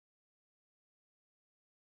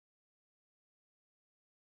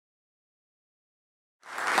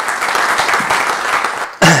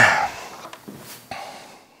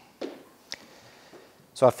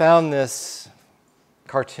So I found this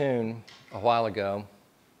cartoon a while ago,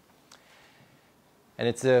 and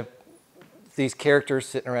it's these characters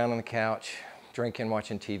sitting around on the couch, drinking,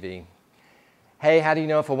 watching TV. Hey, how do you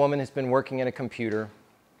know if a woman has been working at a computer?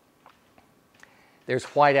 There's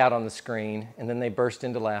whiteout on the screen, and then they burst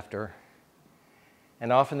into laughter.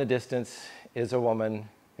 And off in the distance is a woman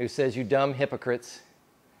who says, "You dumb hypocrites.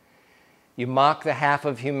 You mock the half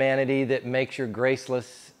of humanity that makes your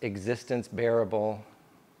graceless existence bearable.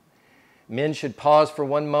 Men should pause for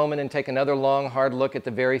one moment and take another long, hard look at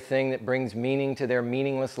the very thing that brings meaning to their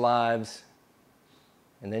meaningless lives."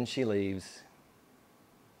 And then she leaves.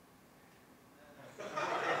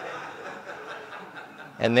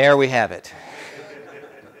 And there we have it.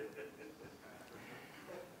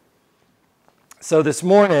 So this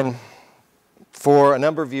morning, for a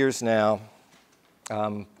number of years now,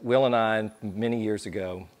 Will and I, many years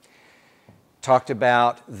ago, talked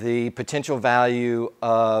about the potential value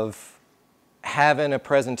of having a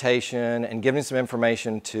presentation and giving some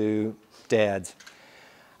information to dads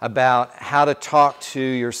about how to talk to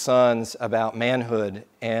your sons about manhood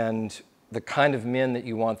and the kind of men that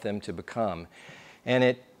you want them to become. And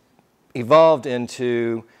it evolved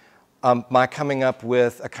into my coming up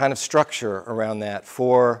with a kind of structure around that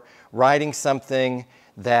for writing something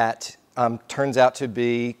that turns out to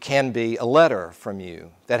be, can be a letter from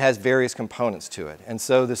you that has various components to it. And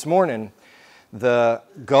so this morning, the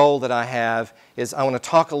goal that I have is I want to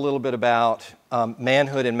talk a little bit about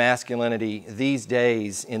manhood and masculinity these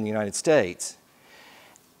days in the United States.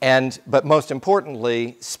 But most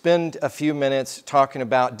importantly, spend a few minutes talking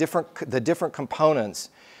about the different components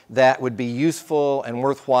that would be useful and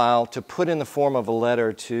worthwhile to put in the form of a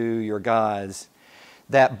letter to your guys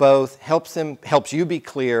that both helps you be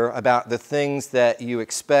clear about the things that you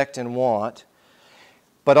expect and want,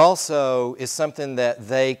 but also is something that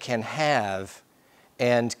they can have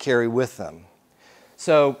and carry with them.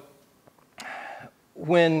 So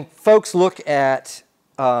when folks look at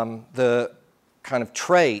the kind of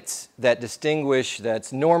traits that distinguish,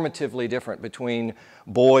 that's normatively different between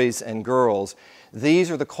boys and girls, these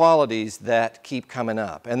are the qualities that keep coming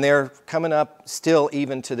up. And they're coming up still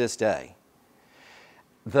even to this day.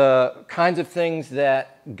 The kinds of things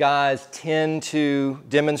that guys tend to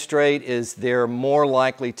demonstrate is they're more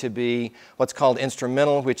likely to be what's called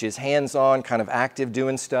instrumental, which is hands-on, kind of active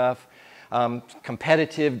doing stuff.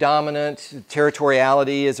 Competitive, dominant,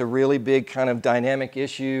 territoriality is a really big kind of dynamic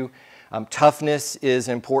issue. Toughness is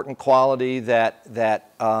an important quality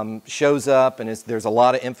that shows up, and there's a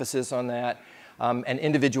lot of emphasis on that. And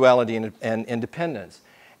individuality and independence.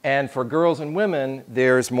 And for girls and women,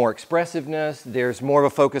 there's more expressiveness, there's more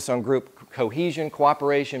of a focus on group cohesion,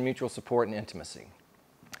 cooperation, mutual support, and intimacy.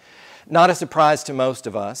 Not a surprise to most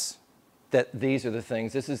of us that these are the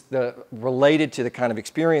things. This is related to the kind of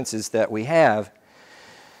experiences that we have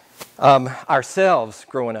ourselves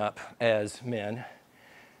growing up as men.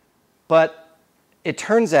 But it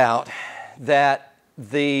turns out that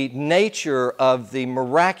the nature of the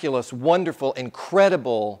miraculous, wonderful,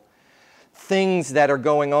 incredible things that are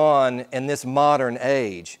going on in this modern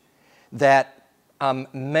age that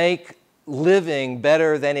make living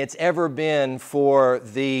better than it's ever been for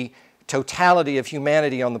the totality of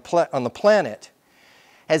humanity on the planet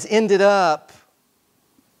has ended up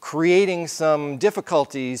creating some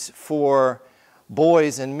difficulties for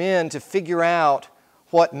boys and men to figure out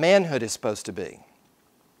what manhood is supposed to be.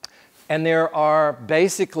 And there are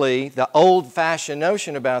basically, the old-fashioned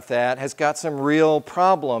notion about that has got some real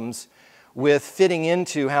problems with fitting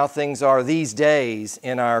into how things are these days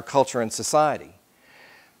in our culture and society.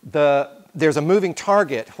 There's a moving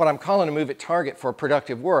target, what I'm calling a moving target for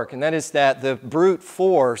productive work, and that is that the brute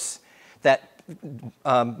force, that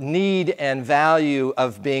need and value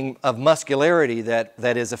of muscularity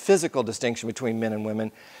that is a physical distinction between men and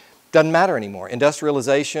women doesn't matter anymore.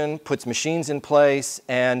 Industrialization puts machines in place,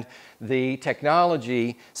 and the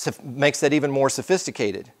technology makes that even more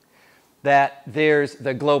sophisticated. That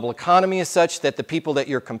the global economy is such that the people that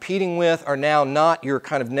you're competing with are now not your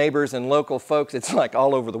kind of neighbors and local folks. It's like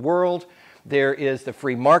all over the world. There is the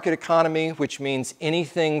free market economy, which means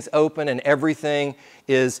anything's open and everything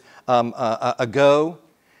is a go.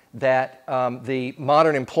 That the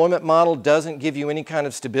modern employment model doesn't give you any kind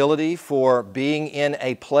of stability for being in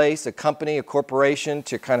a place, a company, a corporation,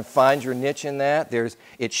 to kind of find your niche in that.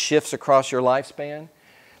 It shifts across your lifespan.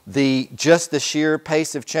 Just the sheer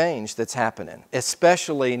pace of change that's happening,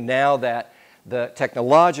 especially now that the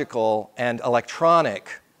technological and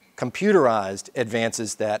electronic, computerized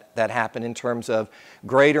advances that happen in terms of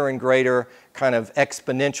greater and greater kind of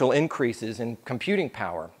exponential increases in computing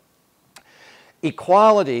power.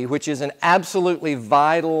 equality, which is an absolutely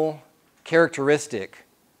vital characteristic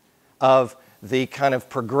of the kind of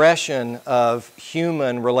progression of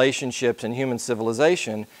human relationships and human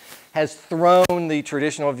civilization, has thrown the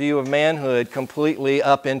traditional view of manhood completely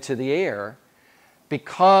up into the air,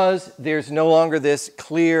 because there's no longer this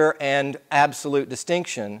clear and absolute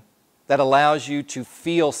distinction that allows you to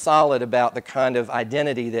feel solid about the kind of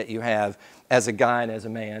identity that you have as a guy and as a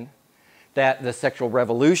man. That the sexual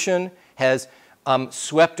revolution has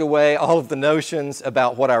swept away all of the notions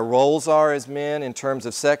about what our roles are as men in terms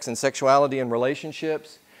of sex and sexuality and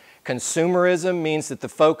relationships. Consumerism means that the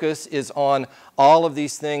focus is on all of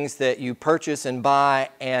these things that you purchase and buy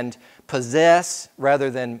and possess rather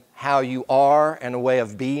than how you are and a way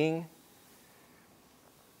of being.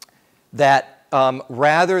 That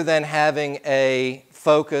rather than having a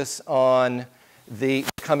focus on the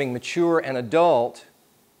becoming mature and adult,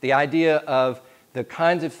 the idea of the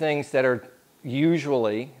kinds of things that are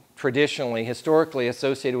usually, traditionally, historically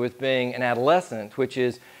associated with being an adolescent, which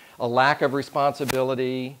is a lack of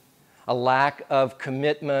responsibility, a lack of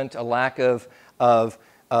commitment, a lack of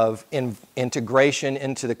integration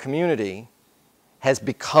into the community, has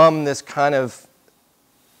become this kind of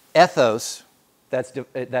ethos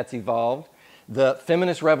that's evolved. The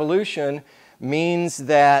feminist revolution means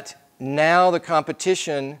that now the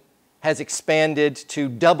competition has expanded to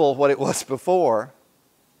double what it was before.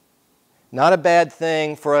 Not a bad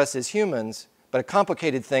thing for us as humans, but a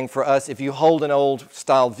complicated thing for us if you hold an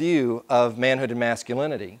old-style view of manhood and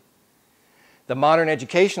masculinity. The modern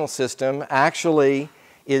educational system actually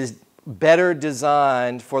is better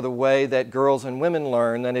designed for the way that girls and women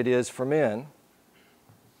learn than it is for men,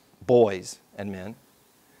 boys and men.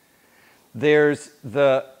 There's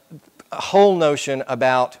the whole notion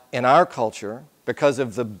about, in our culture, because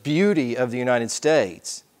of the beauty of the United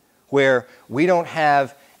States, where we don't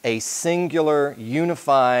have a singular,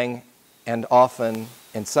 unifying, and often,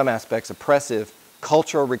 in some aspects, oppressive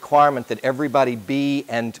cultural requirement that everybody be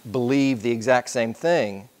and believe the exact same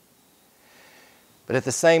thing. But at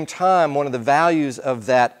the same time, one of the values of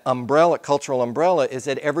that umbrella, cultural umbrella, is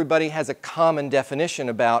that everybody has a common definition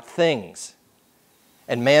about things.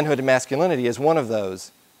 And manhood and masculinity is one of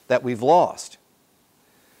those that we've lost.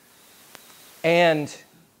 And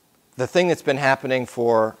the thing that's been happening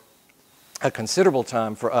for a considerable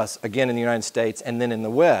time for us, again in the United States and then in the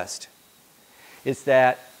West, is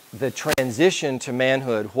that the transition to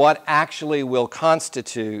manhood, what actually will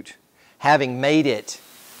constitute having made it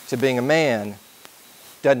to being a man,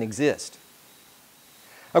 doesn't exist.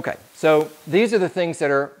 Okay, so these are the things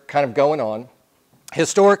that are kind of going on.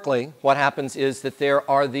 Historically, what happens is that there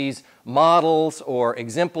are these models or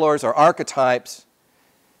exemplars or archetypes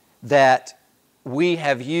that we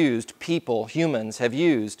have used, people, humans have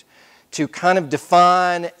used, to kind of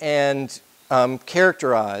define and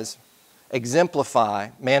characterize, exemplify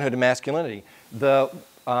manhood and masculinity. The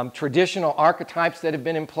traditional archetypes that have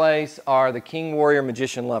been in place are the king, warrior,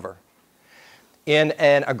 magician, lover. In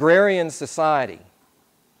an agrarian society,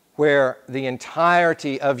 where the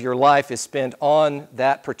entirety of your life is spent on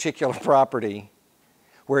that particular property,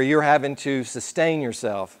 where you're having to sustain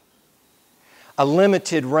yourself, a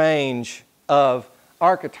limited range of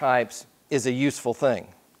archetypes is a useful thing.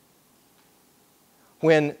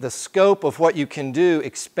 When the scope of what you can do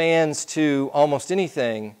expands to almost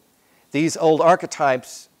anything, these old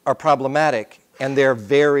archetypes are problematic and they're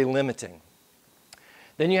very limiting.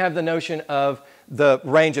 Then you have the notion of the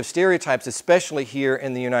range of stereotypes, especially here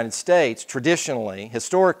in the United States, traditionally,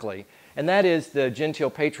 historically, and that is the genteel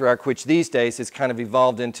patriarch, which these days has kind of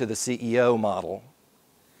evolved into the CEO model.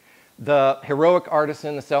 The heroic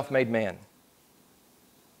artisan, the self-made man.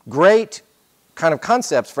 Great kind of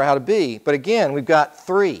concepts for how to be, but again, we've got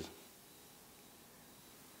three.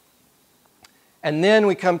 And then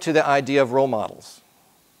we come to the idea of role models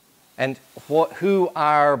and who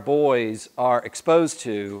our boys are exposed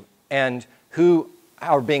to and who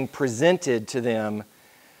are being presented to them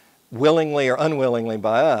willingly or unwillingly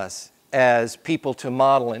by us as people to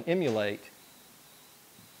model and emulate.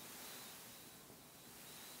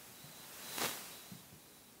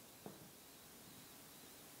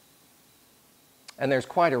 And there's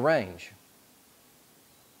quite a range.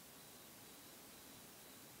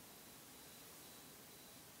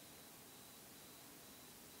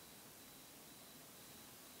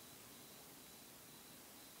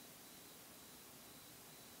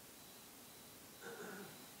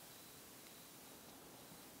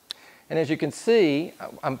 And as you can see,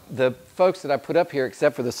 the folks that I put up here,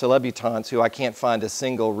 except for the celebutantes, who I can't find a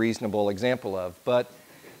single reasonable example of, but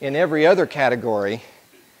in every other category,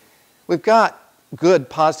 we've got good,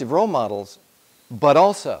 positive role models, but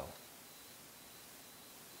also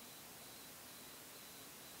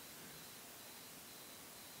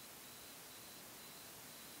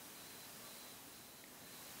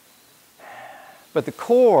But the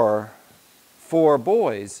core for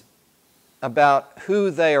boys about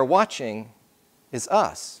who they are watching is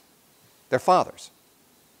us, their fathers.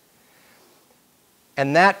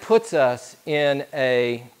 And that puts us in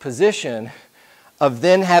a position of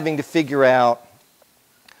then having to figure out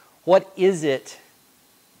what is it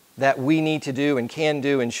that we need to do and can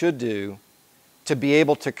do and should do to be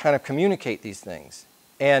able to kind of communicate these things.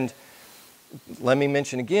 And let me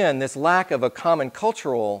mention again, this lack of a common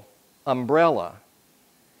cultural umbrella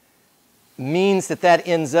means that that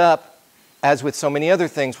ends up, as with so many other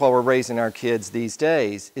things while we're raising our kids these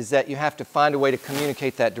days, is that you have to find a way to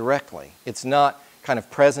communicate that directly. It's not kind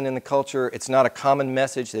of present in the culture. It's not a common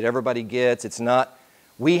message that everybody gets. It's not,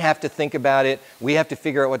 we have to think about it. We have to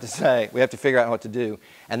figure out what to say. We have to figure out what to do.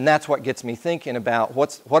 And that's what gets me thinking about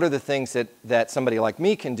what are the things that somebody like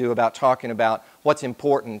me can do about talking about what's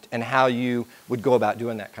important and how you would go about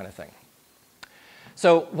doing that kind of thing.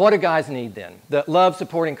 So what do guys need then? The love,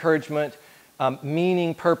 support, encouragement,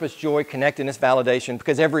 meaning, purpose, joy, connectedness, validation,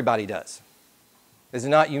 because everybody does. This is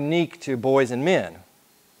not unique to boys and men.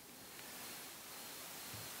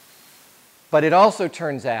 But it also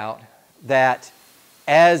turns out that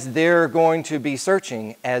as they're going to be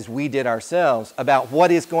searching, as we did ourselves, about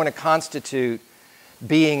what is going to constitute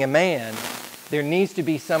being a man, there needs to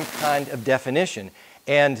be some kind of definition.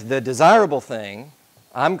 And the desirable thing,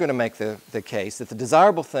 I'm going to make the case, that the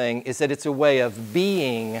desirable thing is that it's a way of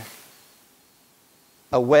being,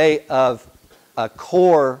 a way of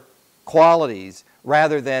core qualities,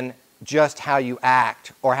 rather than just how you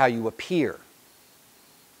act or how you appear.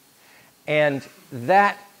 And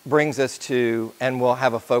that brings us to, and we'll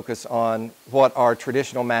have a focus on, what are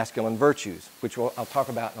traditional masculine virtues, which I'll talk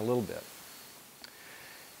about in a little bit.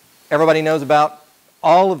 Everybody knows about,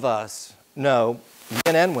 all of us know,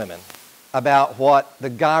 men and women, about what the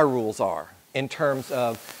guy rules are in terms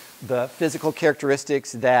of the physical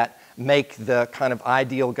characteristics that make the kind of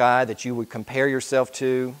ideal guy that you would compare yourself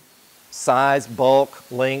to: size, bulk,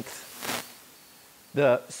 length.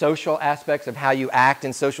 The social aspects of how you act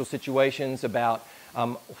in social situations, about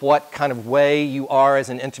what kind of way you are as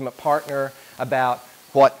an intimate partner, about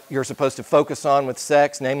what you're supposed to focus on with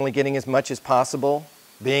sex, namely getting as much as possible,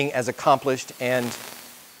 being as accomplished and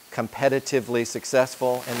competitively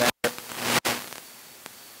successful in that.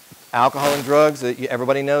 Alcohol and drugs,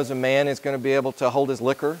 everybody knows a man is going to be able to hold his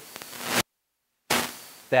liquor,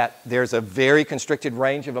 that there's a very constricted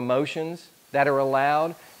range of emotions that are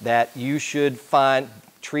allowed, that you should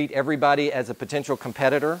treat everybody as a potential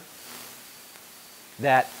competitor,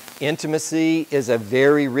 that intimacy is a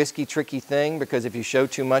very risky, tricky thing, because if you show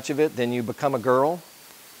too much of it, then you become a girl.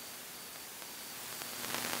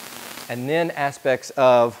 And then aspects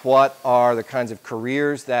of what are the kinds of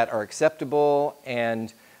careers that are acceptable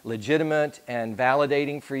and legitimate and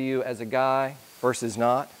validating for you as a guy versus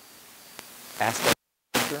not. Aspects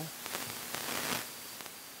of culture.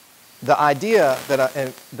 The idea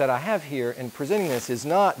that I have here in presenting this is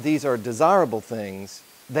not these are desirable things,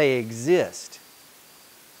 they exist.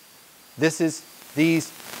 This is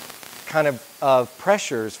these kind of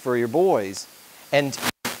pressures for your boys, and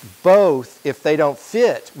both, if they don't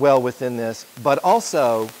fit well within this, but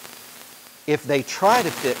also if they try to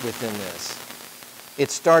fit within this, it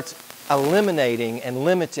starts eliminating and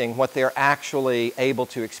limiting what they're actually able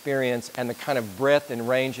to experience and the kind of breadth and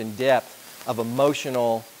range and depth of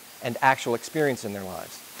emotional and actual experience in their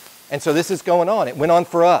lives. And so this is going on. It went on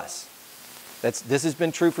for us. This has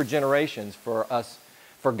been true for generations for us,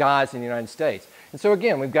 for guys in the United States. And so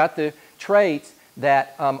again, we've got the traits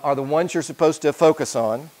that are the ones you're supposed to focus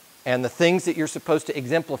on and the things that you're supposed to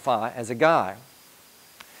exemplify as a guy.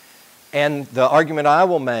 And the argument I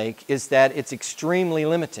will make is that it's extremely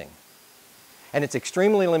limiting. And it's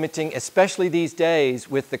extremely limiting, especially these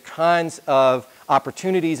days, with the kinds of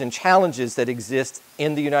opportunities and challenges that exist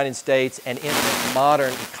in the United States and in the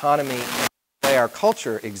modern economy and the way our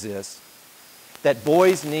culture exists, that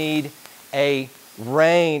boys need a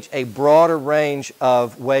broader range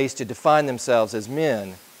of ways to define themselves as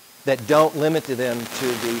men that don't limit them to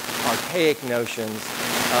the archaic notions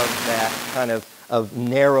of that kind of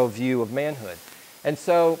narrow view of manhood. And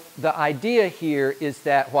so the idea here is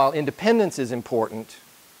that while independence is important,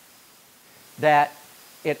 that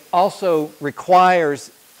it also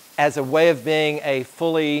requires, as a way of being a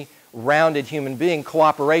fully rounded human being,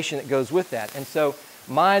 cooperation that goes with that. And so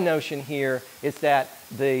my notion here is that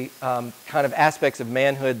the kind of aspects of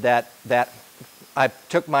manhood that I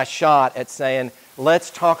took my shot at saying,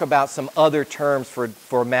 let's talk about some other terms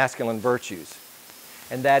for masculine virtues.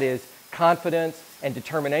 And that is confidence and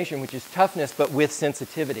determination, which is toughness but with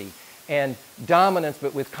sensitivity, and dominance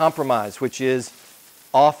but with compromise, which is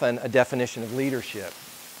often a definition of leadership.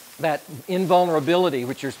 That invulnerability,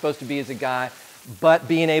 which you're supposed to be as a guy, but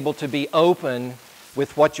being able to be open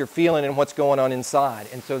with what you're feeling and what's going on inside.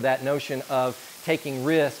 And so that notion of taking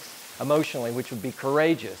risks emotionally, which would be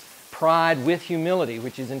courageous. Pride with humility,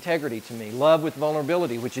 which is integrity to me. Love with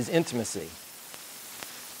vulnerability, which is intimacy.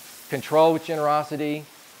 Control with generosity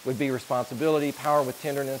would be responsibility. Power with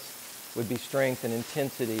tenderness would be strength and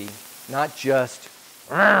intensity. Not just,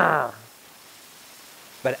 but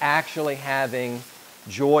actually having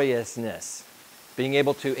joyousness. Being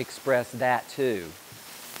able to express that too,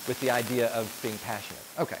 with the idea of being passionate.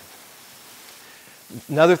 Okay.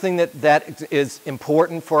 Another thing that is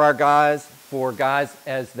important for our guys,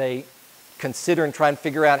 as they consider and try and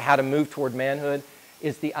figure out how to move toward manhood,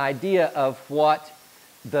 is the idea of what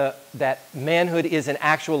that manhood is an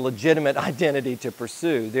actual legitimate identity to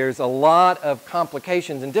pursue. There's a lot of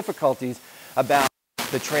complications and difficulties about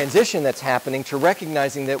the transition that's happening to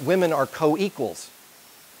recognizing that women are co-equals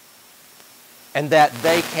and that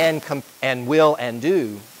they can and will and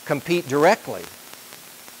do compete directly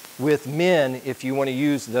with men if you want to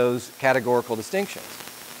use those categorical distinctions.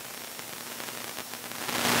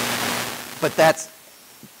 But that's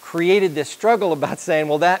created this struggle about saying,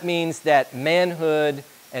 well, that means that manhood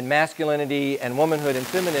and masculinity and womanhood and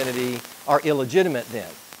femininity are illegitimate then.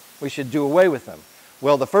 We should do away with them.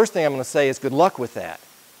 Well, the first thing I'm going to say is good luck with that,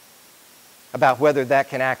 about whether that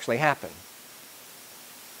can actually happen.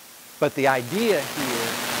 But the idea here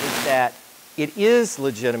is that it is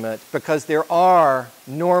legitimate because there are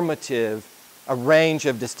normative, a range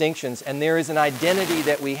of distinctions, and there is an identity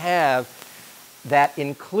that we have that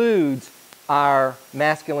includes our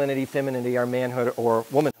masculinity, femininity, our manhood or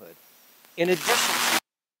womanhood. In addition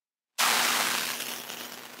to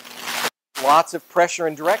lots of pressure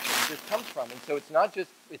and direction this comes from. And so it's not just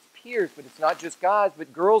its peers, but it's not just guys,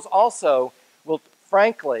 but girls also will,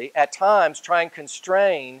 frankly, at times try and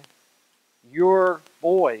constrain your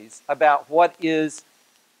boys about what is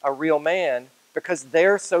a real man because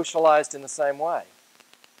they're socialized in the same way.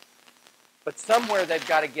 But somewhere they've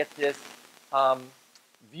got to get this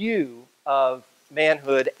view of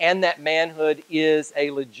manhood, and that manhood is a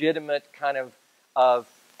legitimate kind of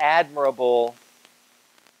admirable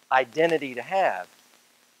identity to have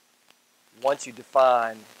once you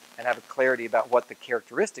define and have a clarity about what the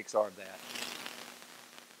characteristics are of that.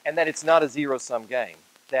 And that it's not a zero-sum game.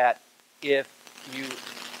 That if you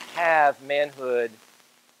have manhood,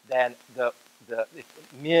 then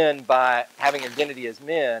men, by having identity as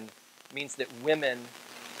men, means that women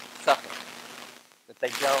suffer. That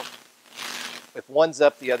they don't, if one's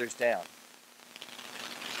up, the other's down.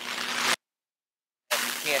 And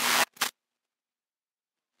you can't have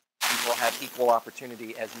people have equal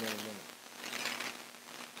opportunity as men and women.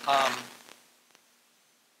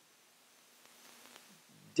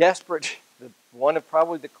 Desperate, one of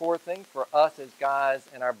probably the core things for us as guys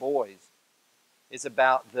and our boys is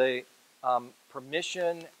about the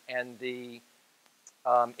permission and the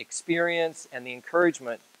experience and the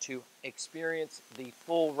encouragement to experience the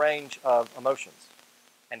full range of emotions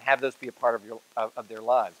and have those be a part of their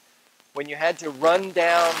lives. When you had to run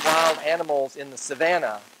down wild animals in the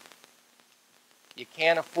savannah, you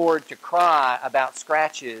can't afford to cry about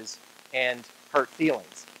scratches and hurt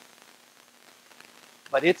feelings.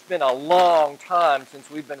 But it's been a long time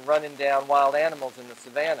since we've been running down wild animals in the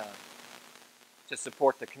savannah to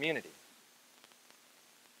support the community.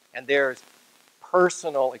 And there's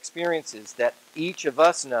personal experiences that each of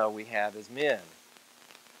us know we have as men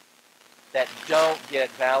that don't get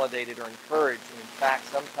validated or encouraged, and in fact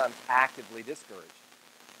sometimes actively discouraged.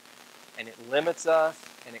 And it limits us,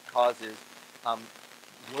 and it causes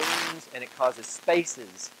wounds, and it causes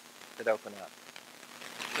spaces that open up.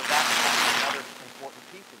 So that's another important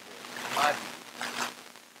piece of this, in my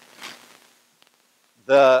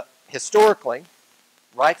view. Historically,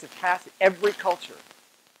 rites of passage, every culture,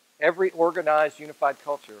 every organized, unified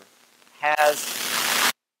culture has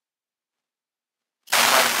a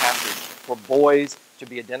rite of passage for boys to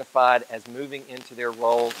be identified as moving into their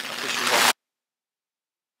roles, official roles.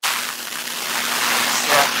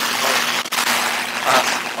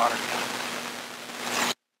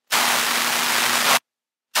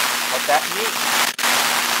 What that means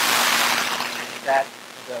is that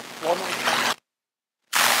the formally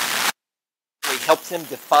helps him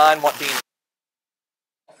define what being,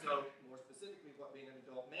 also more specifically what being an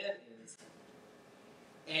adult man is,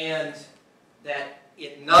 and that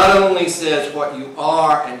it not only says what you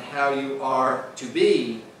are and how you are to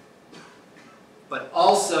be, but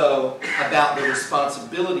also about the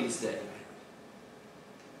responsibilities that you have.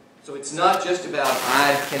 So it's not just about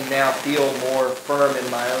I can now feel more firm in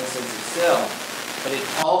my own sense of self, but it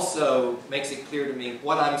also makes it clear to me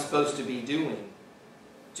what I'm supposed to be doing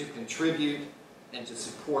to contribute and to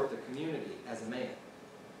support the community as a man.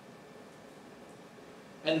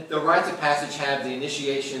 And the rites of passage have the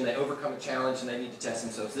initiation, they overcome a challenge, and they need to test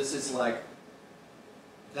themselves. This is like,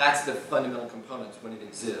 that's the fundamental components when it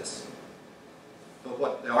exists. But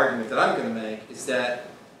what the argument that I'm going to make is that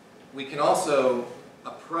we can also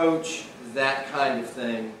approach that kind of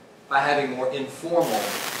thing by having more informal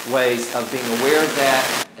ways of being aware of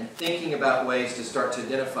that and thinking about ways to start to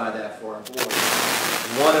identify that for our boys.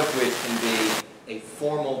 One of which can be a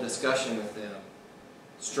formal discussion with them,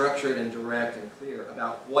 structured and direct and clear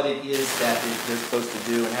about what it is that they're supposed to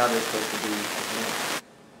do and how they're supposed to be as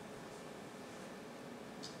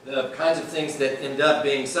men. The kinds of things that end up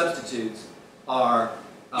being substitutes are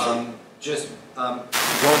just going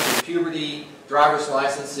through puberty, driver's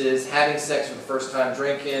licenses, having sex for the first time,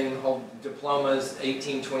 drinking, hold diplomas,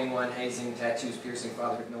 18, 21, hazing, tattoos, piercing,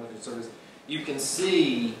 fatherhood, military service. You can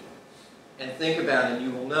see and think about, and you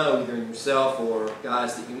will know, either in yourself or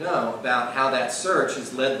guys that you know, about how that search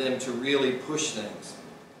has led them to really push things,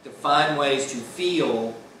 to find ways to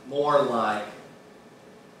feel more like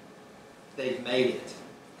they've made it.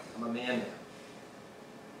 I'm a man now.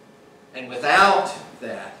 And without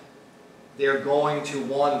that, they're going to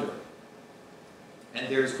wander. And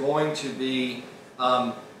there's going to be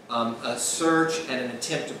a search and an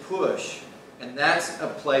attempt to push. And that's a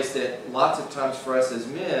place that lots of times for us as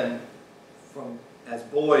men, as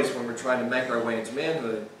boys, when we're trying to make our way into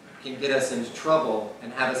manhood, can get us into trouble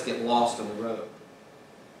and have us get lost on the road.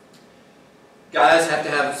 Guys have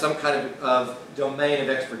to have some kind of domain of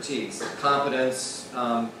expertise, competence,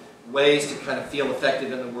 ways to kind of feel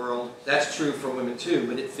effective in the world. That's true for women too,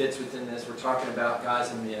 but it fits within this. We're talking about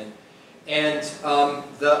guys and men. And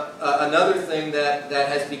another thing that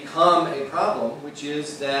has become a problem, which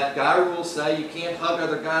is that guy rules say you can't hug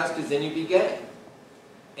other guys because then you'd be gay.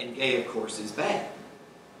 And gay, of course, is bad,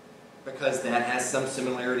 because that has some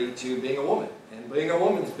similarity to being a woman. And being a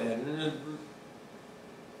woman's bad.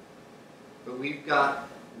 But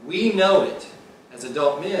we know it as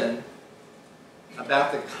adult men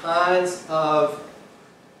about the kinds of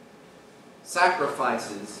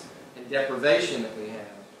sacrifices and deprivation that we have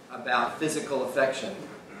about physical affection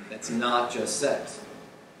that's not just sex.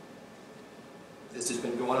 This has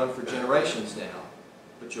been going on for generations now,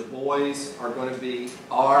 but your boys are going to be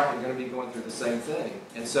going through the same thing.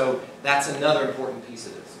 And so that's another important piece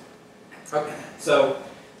of this. Okay, so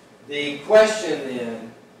the question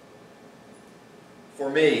then for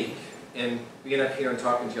me, in being up here and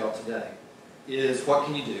talking to y'all today, is what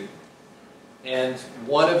can you do? And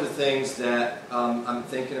one of the things that I'm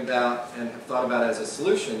thinking about and have thought about as a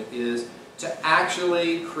solution is to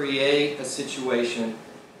actually create a situation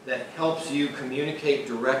that helps you communicate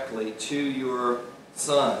directly to your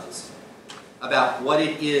sons about what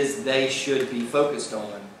it is they should be focused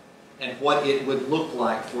on and what it would look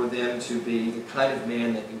like for them to be the kind of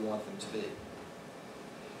man that you want them to be.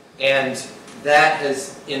 And that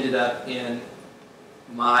has ended up in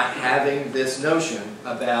my having this notion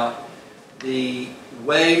about the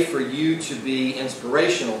way for you to be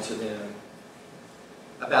inspirational to them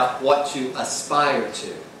about what to aspire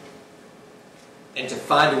to and to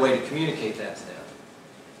find a way to communicate that to them.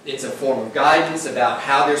 It's a form of guidance about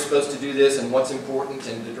how they're supposed to do this and what's important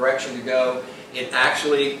and the direction to go. It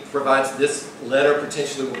actually provides, this letter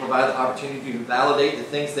potentially will provide the opportunity to validate the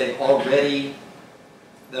things they've already,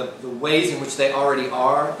 the ways in which they already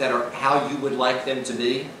are, that are how you would like them to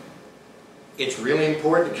be. It's really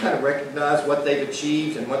important to kind of recognize what they've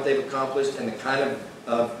achieved and what they've accomplished and the kind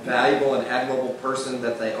of valuable and admirable person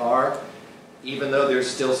that they are, even though there's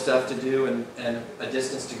still stuff to do and a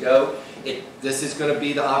distance to go. This is going to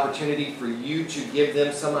be the opportunity for you to give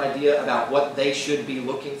them some idea about what they should be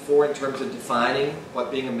looking for in terms of defining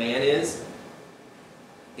what being a man is.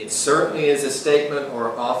 It certainly is a statement,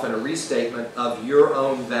 or often a restatement, of your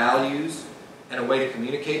own values and a way to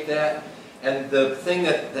communicate that. And the thing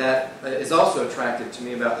that is also attractive to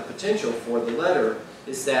me about the potential for the letter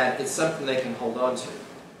is that it's something they can hold on to.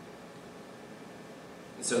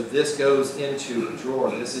 And so this goes into a drawer.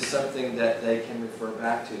 This is something that they can refer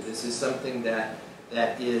back to. This is something that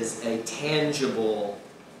is a tangible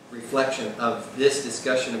reflection of this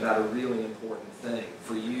discussion about a really important thing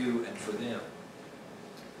for you and for them.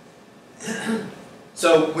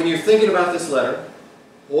 So when you're thinking about this letter,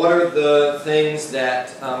 what are the things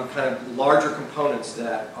that, kind of larger components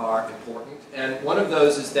that are important? And one of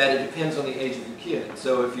those is that it depends on the age of your kid.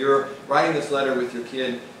 So if you're writing this letter with your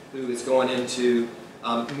kid who is going into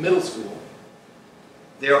middle school,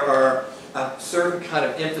 there are a certain kind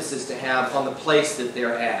of emphasis to have on the place that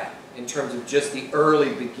they're at. in terms of just the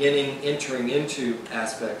early beginning, entering into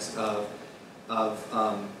aspects of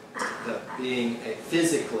being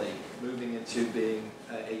physically moving into being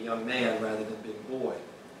a young man rather than being a boy.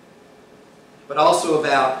 But also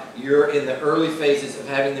about you're in the early phases of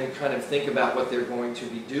having them kind of think about what they're going to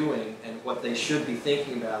be doing and what they should be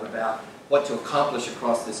thinking about what to accomplish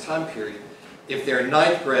across this time period. If they're in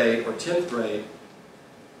 9th grade or 10th grade,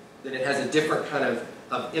 then it has a different kind of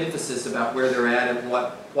emphasis about where they're at and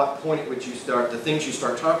what point at which you start, the things you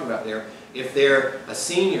start talking about there. If they're a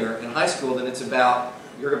senior in high school, then it's about,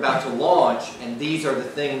 you're about to launch, and these are the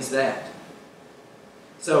things that.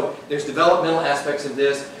 So there's developmental aspects of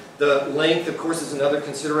this. The length, of course, is another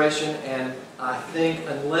consideration, and I think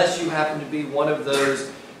unless you happen to be one of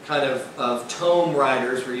those kind of tome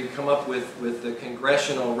writers where you come up with the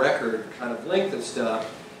congressional record kind of length of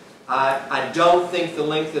stuff, I don't think the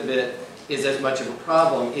length of it is as much of a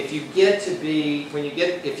problem. If you get to be,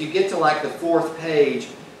 if you get to like the 4th page,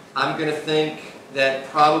 I'm going to think that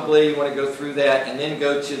probably you want to go through that and then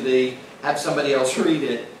go to have somebody else read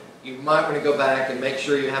it. You might want to go back and make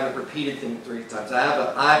sure you haven't repeated things 3 times.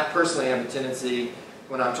 I personally have a tendency,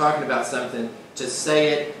 when I'm talking about something, to say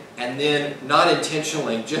it and then, not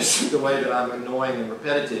intentionally, just the way that I'm annoying and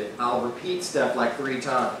repetitive, I'll repeat stuff like 3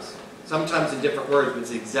 times. Sometimes in different words, but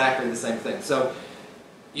it's exactly the same thing. So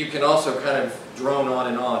you can also kind of drone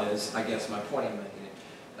on, is, I guess, my point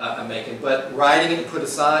I'm making. But writing it put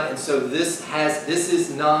aside, and so this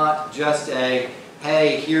is not just a,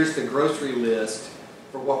 hey, here's the grocery list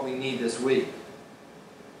for what we need this week.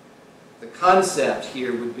 The concept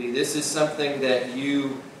here would be, this is something that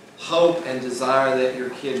you hope and desire that your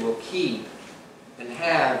kid will keep and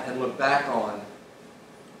have and look back on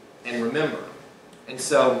and remember. And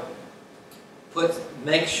so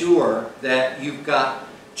make sure that you've got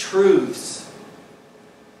truths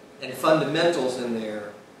and fundamentals in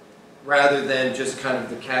there rather than just kind of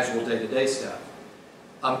the casual day-to-day stuff.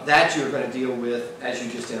 That you're going to deal with as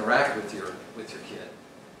you just interact with your kid.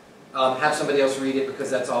 Have somebody else read it, because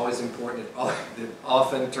that's always important. It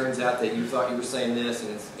often turns out that you thought you were saying this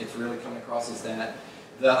and it's really coming across as that.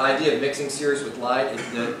 The idea of mixing serious with light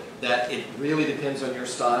is that it really depends on your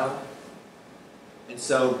style. And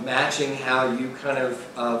so matching how you kind of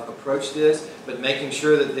approach this, but making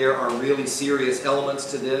sure that there are really serious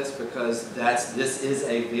elements to this, because this is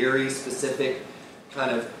a very specific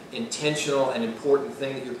kind of intentional and important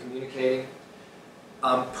thing that you're communicating.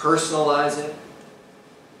 Personalize it.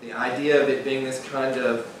 The idea of it being this kind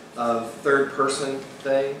of third-person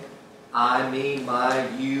thing, I, me, my,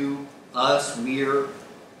 you, us, we're,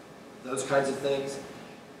 those kinds of things.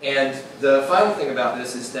 And the final thing about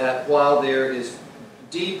this is that while there is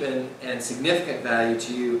deep and significant value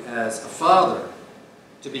to you as a father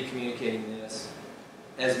to be communicating this,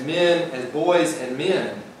 as men, as boys and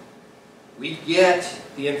men, we get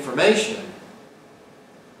the information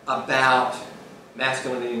about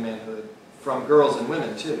masculinity and manhood from girls and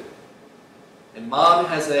women too. And mom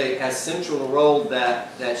has as central a role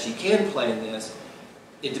that she can play in this.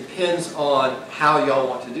 It depends on how y'all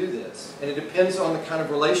want to do this. And it depends on the kind of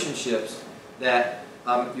relationships that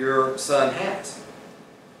your son has.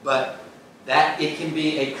 But that it can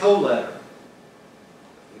be a co-letter.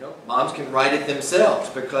 You know, moms can write it themselves,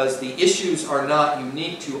 because the issues are not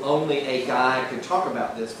unique to only a guy can talk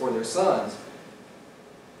about this for their sons.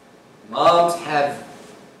 Moms have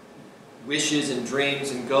wishes and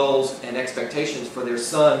dreams and goals and expectations for their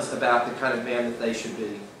sons about the kind of man that they should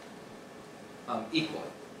be equally.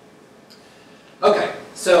 Okay,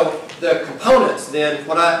 so the components then,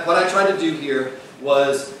 what I tried to do here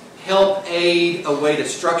was help aid a way to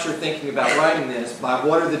structure thinking about writing this by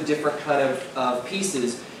what are the different kind of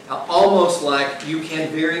pieces, almost like you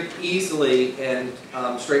can very easily and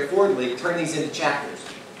straightforwardly turn these into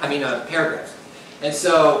paragraphs. And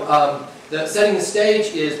so setting the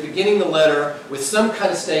stage is beginning the letter with some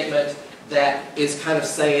kind of statement that is kind of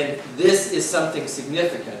saying, this is something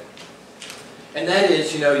significant. And that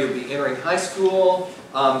is, you'll be entering high school,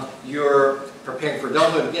 you're preparing for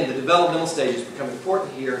adulthood. Again, the developmental stages become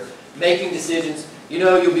important here. Making decisions,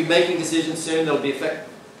 you'll be making decisions soon, that'll be effective.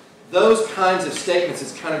 Those kinds of statements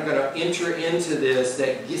is kind of going to enter into this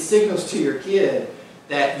that signals to your kid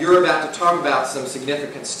that you're about to talk about some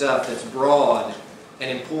significant stuff that's broad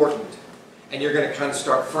and important. And you're going to kind of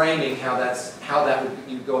start framing how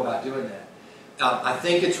you go about doing that. I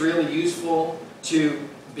think it's really useful to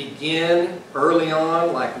begin early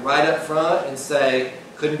on, like right up front, and say,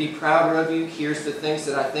 couldn't be prouder of you. Here's the things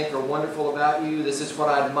that I think are wonderful about you. This is what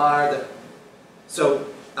I admire. So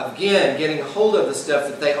again, getting a hold of the stuff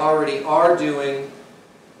that they already are doing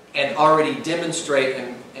and already demonstrate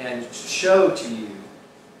and show to you,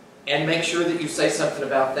 and make sure that you say something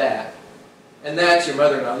about that. And that's your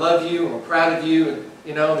mother and I love you, and we're proud of you, and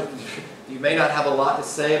you know, you may not have a lot to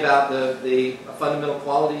say about the fundamental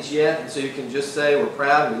qualities yet, and so you can just say we're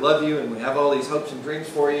proud and we love you and we have all these hopes and dreams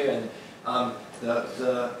for you, and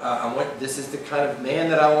this is the kind of man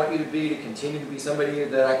that I want you to be, to continue to be somebody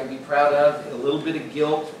that I can be proud of. A little bit of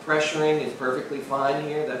guilt, pressuring is perfectly fine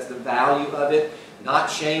here. That's the value of it. Not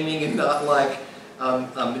shaming and not like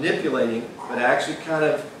manipulating, but actually kind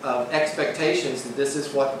of expectations that this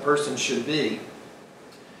is what the person should be.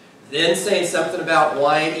 Then saying something about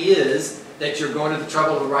why it is that you're going to the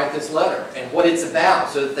trouble to write this letter and what it's about,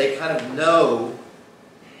 so that they kind of know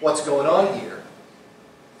what's going on here.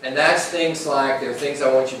 And that's things like, there are things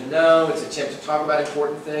I want you to know. It's an attempt to talk about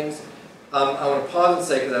important things. I want to pause and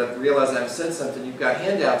say, because I realize I haven't said something, you've got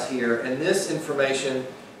handouts here, and this information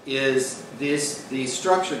is these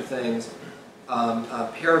structured things.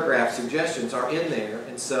 Paragraph suggestions are in there,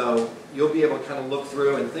 and so you'll be able to kind of look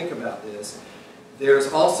through and think about this.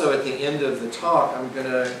 There's also, at the end of the talk, I'm going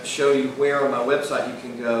to show you where on my website you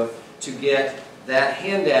can go to get that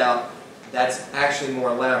handout that's actually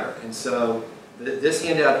more elaborate. And so this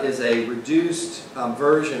handout is a reduced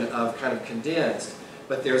version of kind of condensed,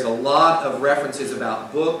 but there's a lot of references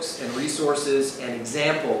about books and resources and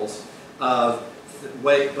examples of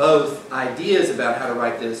both ideas about how to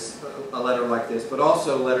write a letter like this, but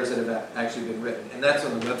also letters that have actually been written. And that's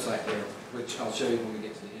on the website there, which I'll show you when we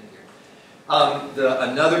get to the end here.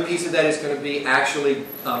 Another piece of that is going to be actually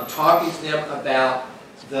talking to them about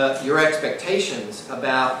your expectations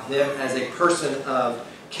about them as a person of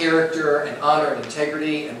character and honor and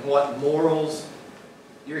integrity, and what morals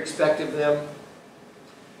you expect of them.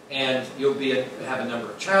 And you'll have a number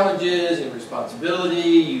of challenges and responsibility.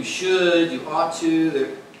 You should, you ought to. The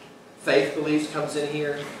faith beliefs comes in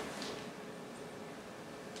here.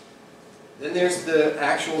 Then there's the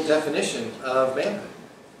actual definition of manhood.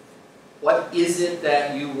 What is it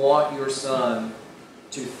that you want your son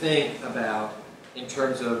to think about in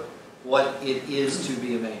terms of what it is to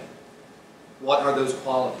be a man? What are those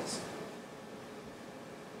qualities?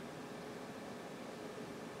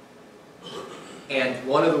 And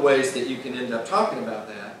one of the ways that you can end up talking about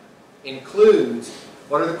that includes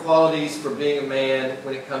what are the qualities for being a man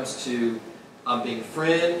when it comes to being a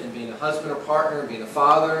friend, and being a husband or partner, and being a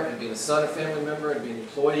father, and being a son or family member, and being an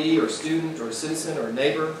employee or student or a citizen or a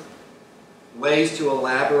neighbor. Ways to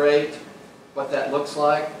elaborate what that looks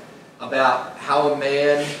like, about how a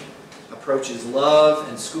man approaches love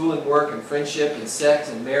and school and work and friendship and sex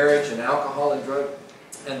and marriage and alcohol and drug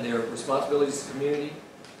and their responsibilities to the community.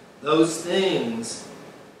 Those things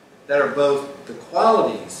that are both the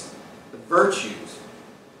qualities, the virtues,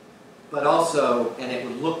 but also, and it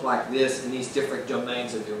would look like this in these different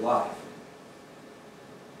domains of your life.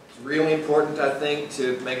 It's really important, I think,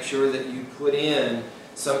 to make sure that you put in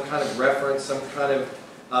some kind of reference, some kind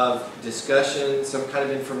of discussion, some kind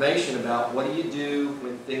of information about what do you do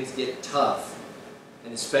when things get tough,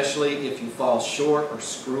 and especially if you fall short or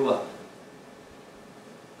screw up.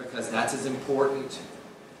 Because that's as important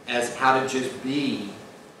as how to just be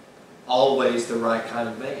always the right kind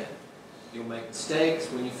of man. You'll make mistakes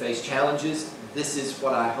when you face challenges. This is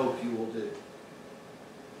what I hope you will do.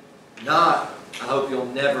 Not, I hope you'll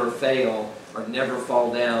never fail or never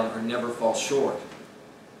fall down or never fall short.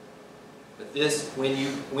 But this, when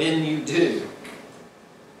you do,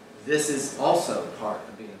 this is also part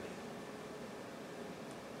of being a man.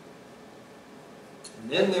 And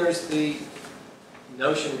then there's the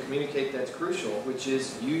notion to communicate that's crucial, which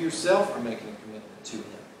is you yourself are making a commitment to him.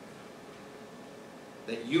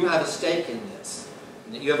 That you have a stake in this,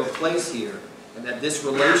 and that you have a place here, and that this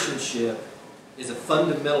relationship is a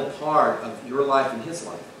fundamental part of your life and his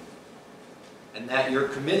life, and that you're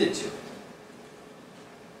committed to it.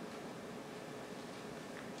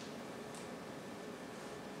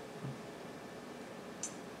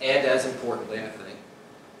 And as importantly, I think,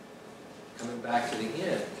 coming back to the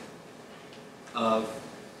end of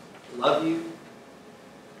love you,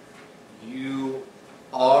 you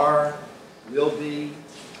are, will be,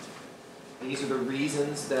 these are the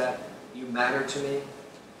reasons that you matter to me.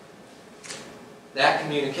 That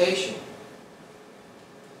communication,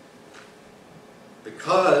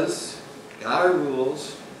 because God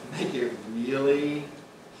rules make it really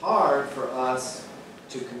hard for us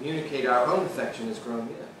to communicate our own affection as grown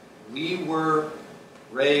men. We were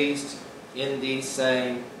raised in these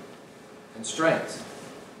same constraints.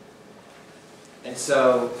 And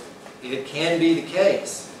so it can be the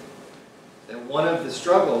case that one of the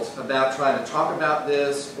struggles about trying to talk about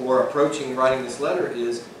this or approaching writing this letter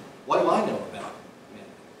is, what do I know about men?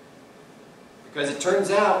 Because it turns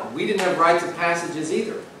out we didn't have rites of passages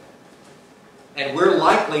either. And we're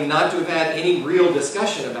likely not to have had any real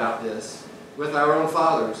discussion about this with our own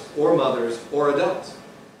fathers or mothers or adults.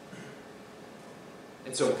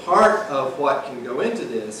 And so part of what can go into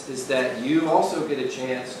this is that you also get a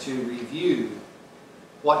chance to review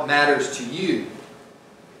what matters to you.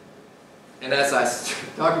 And as I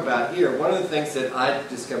talk about here, one of the things that I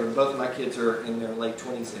discovered, both of my kids are in their late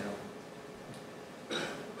 20s now,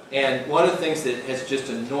 and one of the things that has just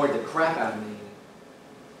annoyed the crap out of me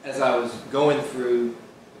as I was going through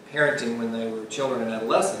parenting when they were children and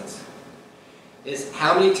adolescents is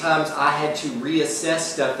how many times I had to reassess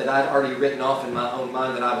stuff that I'd already written off in my own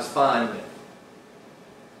mind that I was fine with.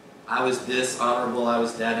 I was this honorable, I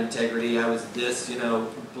was that integrity, I was this, you know,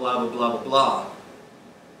 blah, blah, blah, blah, blah.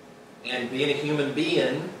 And being a human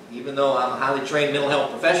being, even though I'm a highly trained mental health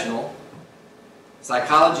professional,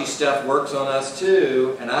 psychology stuff works on us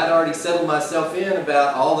too, and I'd already settled myself in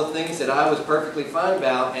about all the things that I was perfectly fine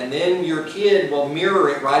about, and then your kid will mirror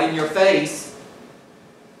it right in your face.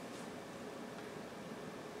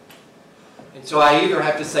 And so I either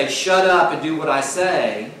have to say, shut up and do what I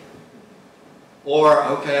say, or,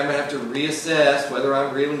 okay, I'm going to have to reassess whether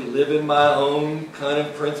I'm really living my own kind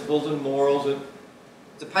of principles and morals.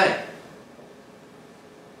 It's a pain.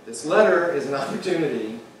 This letter is an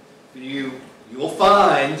opportunity for you. You'll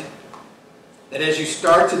find that as you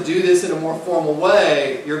start to do this in a more formal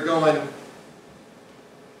way, you're going,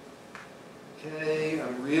 okay,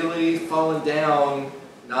 I'm really falling down,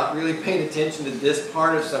 not really paying attention to this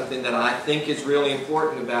part of something that I think is really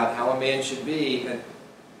important about how a man should be. And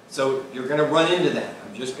so you're going to run into that.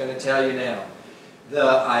 I'm just going to tell you now. The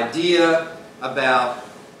idea about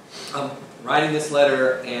writing this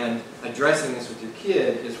letter and addressing this with your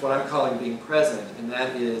kid is what I'm calling being present, and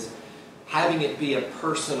that is having it be a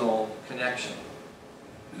personal connection.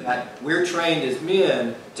 That we're trained as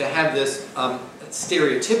men to have this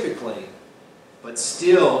stereotypically, but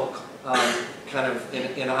still kind of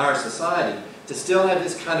in our society, to still have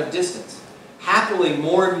this kind of distance. Happily,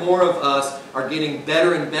 more and more of us are getting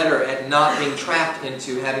better and better at not being trapped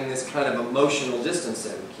into having this kind of emotional distance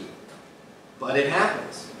that we keep. But it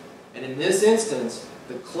happens. And in this instance,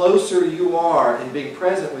 the closer you are in being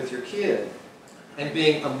present with your kid and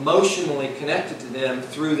being emotionally connected to them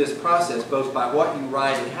through this process, both by what you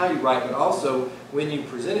write and how you write, but also when you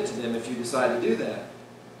present it to them if you decide to do that,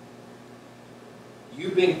 you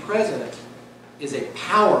being present is a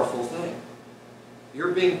powerful thing.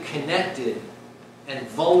 You're being connected and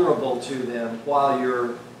vulnerable to them while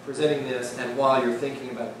you're presenting this and while you're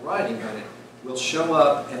thinking about writing about it will show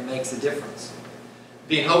up and makes a difference.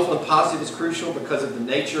 Being hopeful and positive is crucial because of the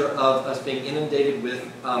nature of us being inundated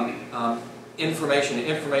with information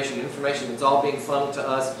that's all being funneled to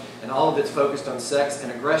us, and all of it's focused on sex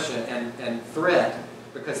and aggression and threat,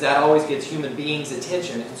 because that always gets human beings'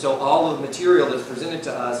 attention. And so all of the material that's presented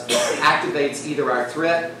to us activates either our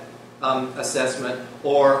threat assessment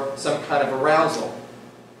or some kind of arousal.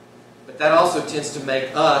 But that also tends to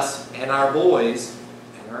make us and our boys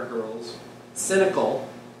and our girls cynical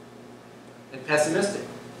and pessimistic.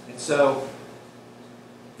 And so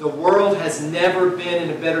the world has never been in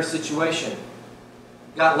a better situation.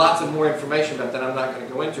 Got lots of more information about that I'm not going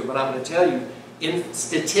to go into, but I'm going to tell you,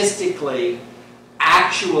 statistically,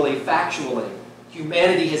 actually, factually,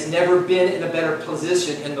 humanity has never been in a better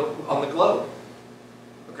position on the globe.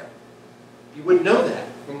 Okay. You wouldn't know that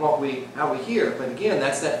from how we hear, but again,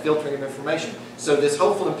 that's that filtering of information. So this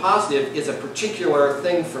hopeful and positive is a particular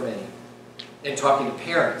thing for me in talking to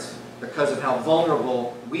parents, because of how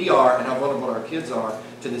vulnerable we are and how vulnerable our kids are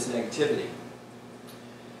to this negativity.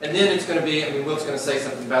 And then it's going to be, Will's going to say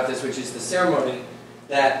something about this, which is the ceremony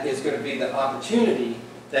that is going to be the opportunity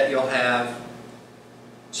that you'll have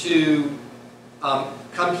to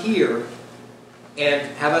come here and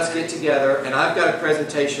have us get together. And I've got a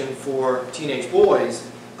presentation for teenage boys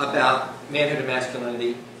about manhood and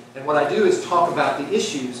masculinity. And what I do is talk about the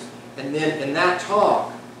issues, and then in that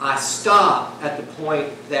talk, I stop at the point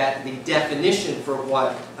that the definition for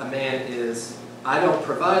what a man is, I don't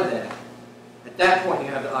provide that. At that point, you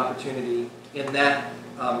have the opportunity in that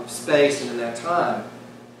space and in that time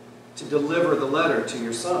to deliver the letter to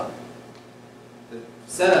your son. The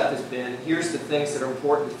setup has been, here's the things that are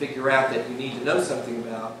important to figure out that you need to know something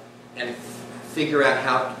about and figure out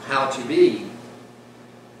how to be.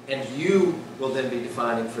 And you will then be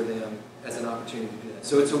defining for them as an opportunity to do that.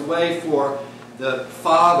 So it's a way for the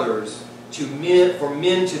fathers for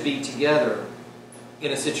men to be together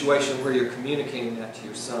in a situation where you're communicating that to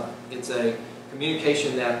your son. It's a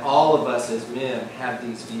communication that all of us as men have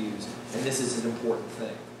these views, and this is an important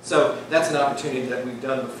thing. So that's an opportunity that we've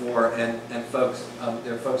done before, and folks,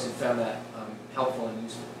 there are folks who found that helpful and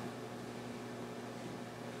useful.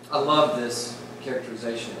 I love this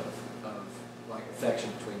characterization of like affection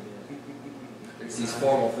between men. There's these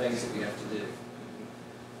formal things that we have to do.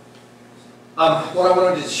 What I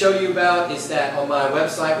wanted to show you about is that on my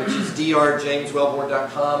website, which is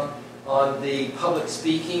drjameswellborn.com, on the public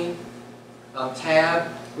speaking tab,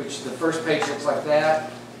 which the first page looks like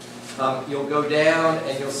that, you'll go down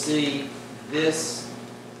and you'll see this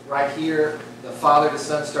right here, the father to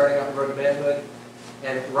son starting off the road to manhood.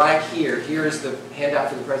 And right here, here is the handout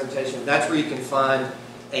for the presentation. That's where you can find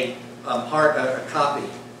a copy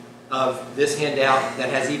of this handout that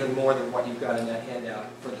has even more than what you've got in that handout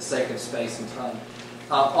for the sake of space and time.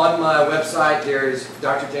 On my website, there's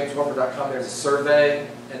drjameswellborn.com, there's a survey,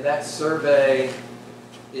 and that survey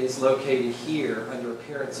is located here under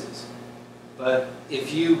appearances. But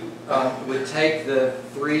if you would take the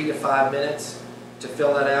 3 to 5 minutes to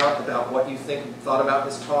fill that out about what you thought about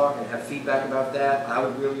this talk and have feedback about that, I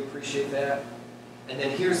would really appreciate that. And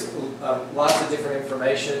then here's lots of different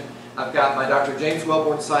information. I've got my Dr. James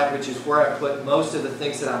Wellborn site, which is where I put most of the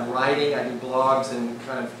things that I'm writing. I do blogs and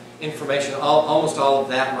kind of information. Almost all of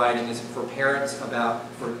that writing is for parents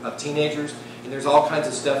of teenagers. And there's all kinds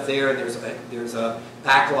of stuff there. And there's a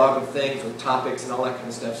backlog of things with topics and all that kind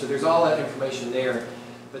of stuff. So there's all that information there.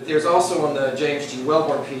 But there's also on the James G.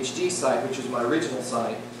 Wellborn PhD site, which is my original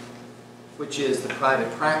site, which is the private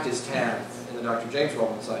practice tab in the Dr. James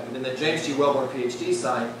Wellborn site. But in the James G. Wellborn PhD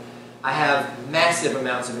site, I have massive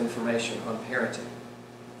amounts of information on parenting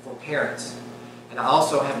for parents. And I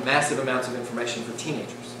also have massive amounts of information for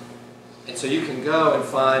teenagers. And so you can go and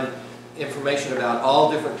find information about all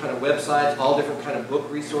different kind of websites, all different kind of book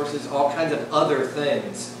resources, all kinds of other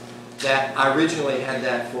things that I originally had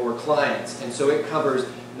that for clients. And so it covers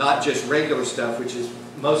not just regular stuff, which is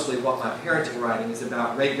mostly what my parenting writing is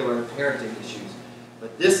about, regular parenting issues.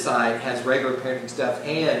 But this site has regular parenting stuff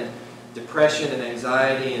and depression and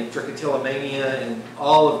anxiety and trichotillomania and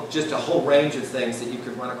all of just a whole range of things that you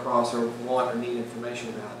could run across or want or need information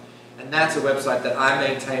about. And that's a website that I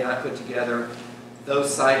maintain, I put together.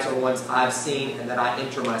 Those sites are ones I've seen and that I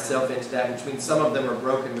enter myself into that, which means some of them are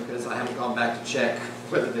broken because I haven't gone back to check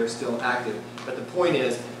whether they're still active. But the point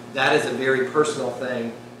is, that is a very personal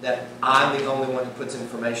thing that I'm the only one who puts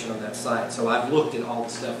information on that site. So I've looked at all the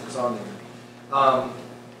stuff that's on there.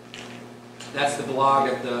 That's the blog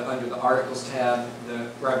under the articles tab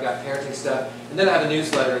where I've got parenting stuff. And then I have a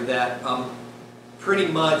newsletter that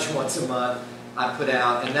pretty much once a month I put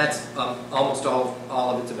out, and that's almost all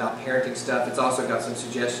of it's about parenting stuff. It's also got some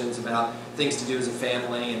suggestions about things to do as a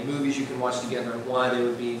family and movies you can watch together and why they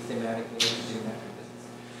would be thematically interesting, that kind of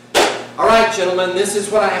business. All right, gentlemen, this is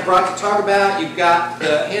what I have brought to talk about. You've got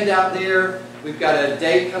the handout there. We've got a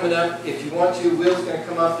date coming up. If you want to, Will's going to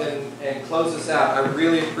come up and close us out. I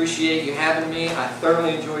really appreciate you having me. I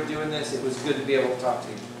thoroughly enjoyed doing this. It was good to be able to talk to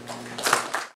you.